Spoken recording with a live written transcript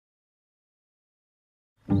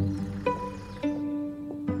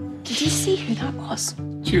Did you see who that was?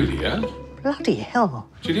 Julia? Bloody hell.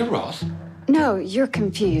 Julia Ross? No, you're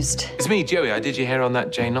confused. It's me, Joey. I did your hair on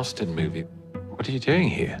that Jane Austen movie. What are you doing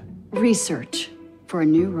here? Research for a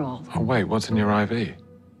new role. Oh, wait, what's in your IV?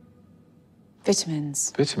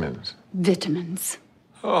 Vitamins. Vitamins? Vitamins.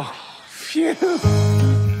 Oh, phew.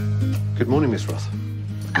 Good morning, Miss Roth.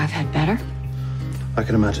 I've had better. I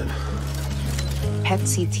can imagine. PET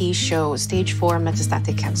CT show stage 4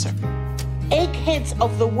 metastatic cancer. Eggheads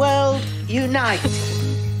of the world, unite.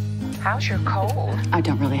 How's your cold? I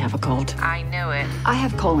don't really have a cold. I knew it. I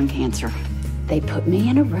have colon cancer. They put me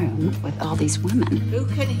in a room with all these women. Who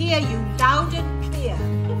can hear you loud and clear?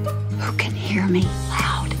 Who can hear me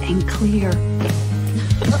loud and clear?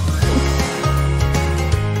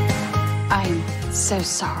 I'm so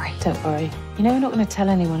sorry. Don't worry. You know we're not going to tell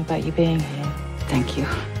anyone about you being here. Thank you.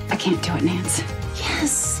 I can't do it, Nance.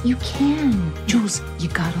 Yes, you can. Jules, you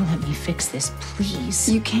gotta let me fix this, please.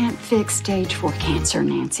 You can't fix stage 4 cancer,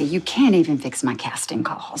 Nancy. You can't even fix my casting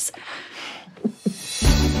calls.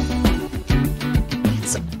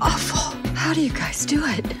 It's awful. How do you guys do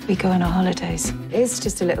it? We go on our holidays. It's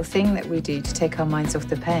just a little thing that we do to take our minds off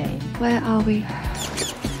the pain. Where are we?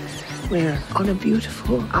 We're on a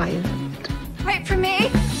beautiful island. Wait for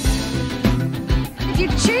me. If you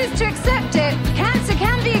choose to accept it, cancer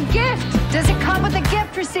can be a gift. Does it come with a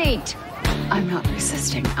gift receipt? I'm not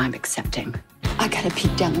resisting, I'm accepting. I gotta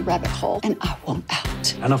peek down the rabbit hole, and I won't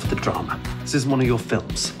out. Enough of the drama. This is one of your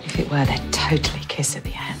films. If it were, they'd totally kiss at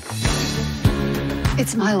the end.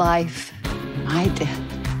 It's my life, my death,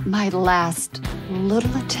 my last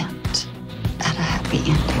little attempt at a happy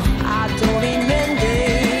ending. I don't mean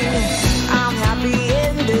ending. I'm happy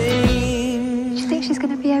ending. Do you think she's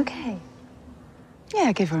gonna be okay?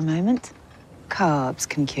 Yeah, give her a moment. Carbs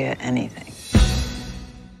can cure anything.